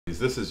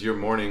This is your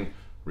morning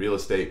real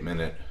estate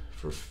minute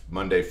for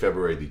Monday,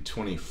 February the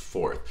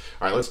 24th. All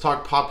right, let's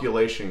talk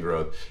population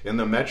growth. In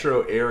the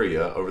metro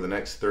area over the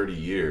next 30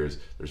 years,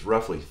 there's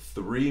roughly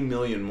 3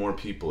 million more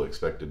people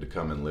expected to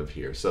come and live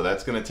here. So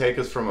that's going to take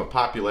us from a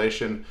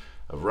population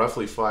of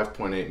roughly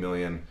 5.8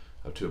 million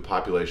up to a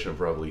population of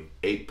roughly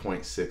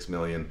 8.6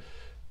 million,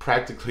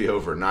 practically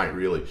overnight,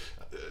 really.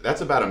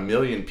 That's about 1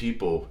 million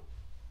people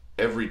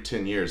every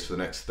 10 years for the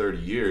next 30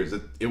 years.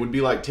 It would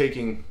be like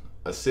taking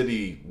a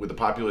city with a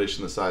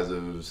population the size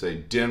of, say,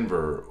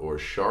 Denver or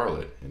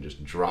Charlotte and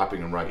just dropping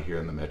them right here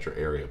in the metro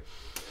area.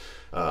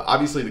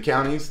 Obviously, the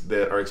counties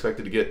that are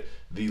expected to get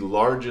the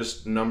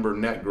largest number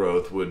net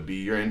growth would be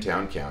your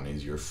in-town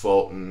counties, your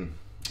Fulton,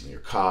 your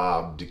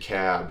Cobb,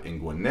 Dekalb, and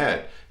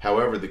Gwinnett.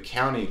 However, the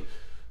county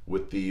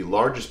with the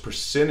largest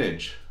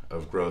percentage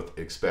of growth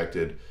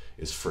expected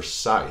is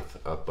Forsyth,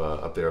 up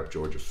there, up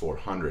Georgia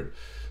 400.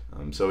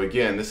 So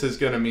again, this is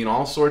going to mean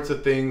all sorts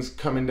of things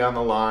coming down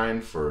the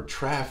line for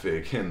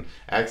traffic and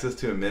access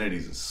to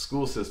amenities and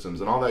school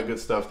systems and all that good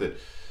stuff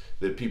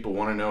that people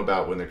want to know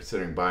about when they're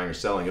considering buying or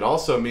selling. It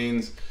also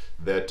means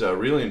that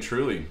really and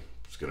truly,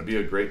 it's going to be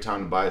a great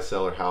time to buy a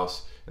seller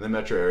house in the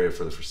metro area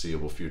for the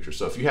foreseeable future.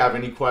 So if you have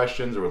any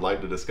questions or would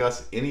like to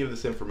discuss any of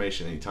this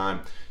information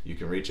anytime, you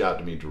can reach out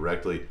to me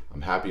directly.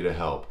 I'm happy to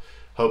help.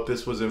 Hope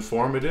this was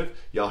informative.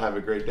 Y'all have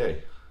a great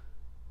day.